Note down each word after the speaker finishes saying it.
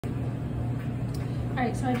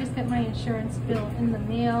Alright, so I just got my insurance bill in the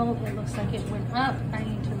mail. It looks like it went up. I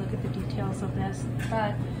need to look at the details of this.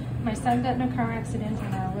 But my son got in a car accident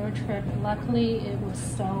on our road trip. Luckily, it was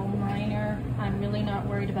so minor. I'm really not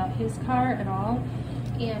worried about his car at all.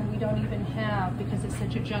 And we don't even have, because it's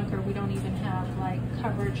such a junker, we don't even have like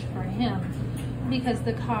coverage for him because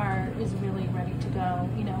the car is really ready to go,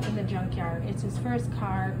 you know, in the junkyard. It's his first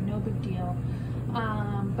car, no big deal.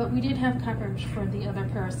 But we did have coverage for the other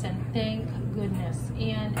person, thank goodness.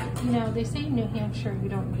 And you know, they say in New Hampshire you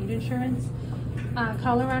don't need insurance.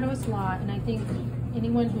 Colorado's law, and I think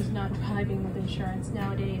anyone who's not driving with insurance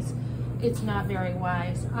nowadays, it's not very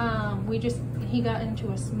wise. He got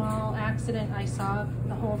into a small accident. I saw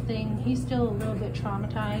the whole thing. He's still a little bit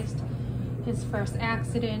traumatized. His first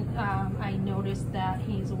accident, I noticed that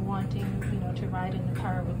he's wanting, you know, to ride in the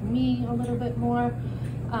car with me a little bit more.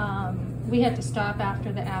 We had to stop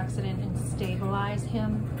after the accident and stabilize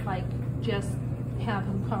him, like just have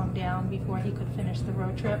him calm down before he could finish the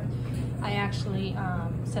road trip. I actually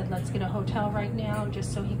said, let's get a hotel right now,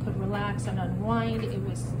 just so he could relax and unwind.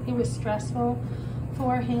 It was stressful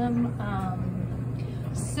for him.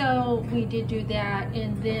 So we did do that,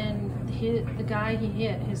 and then the guy he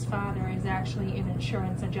hit, his father, is actually an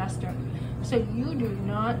insurance adjuster. So you do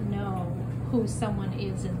not know who someone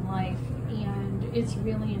is in life, and it's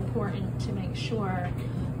really important to make sure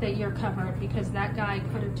that you're covered, because that guy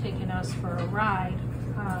could have taken us for a ride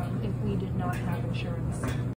if we did not have insurance.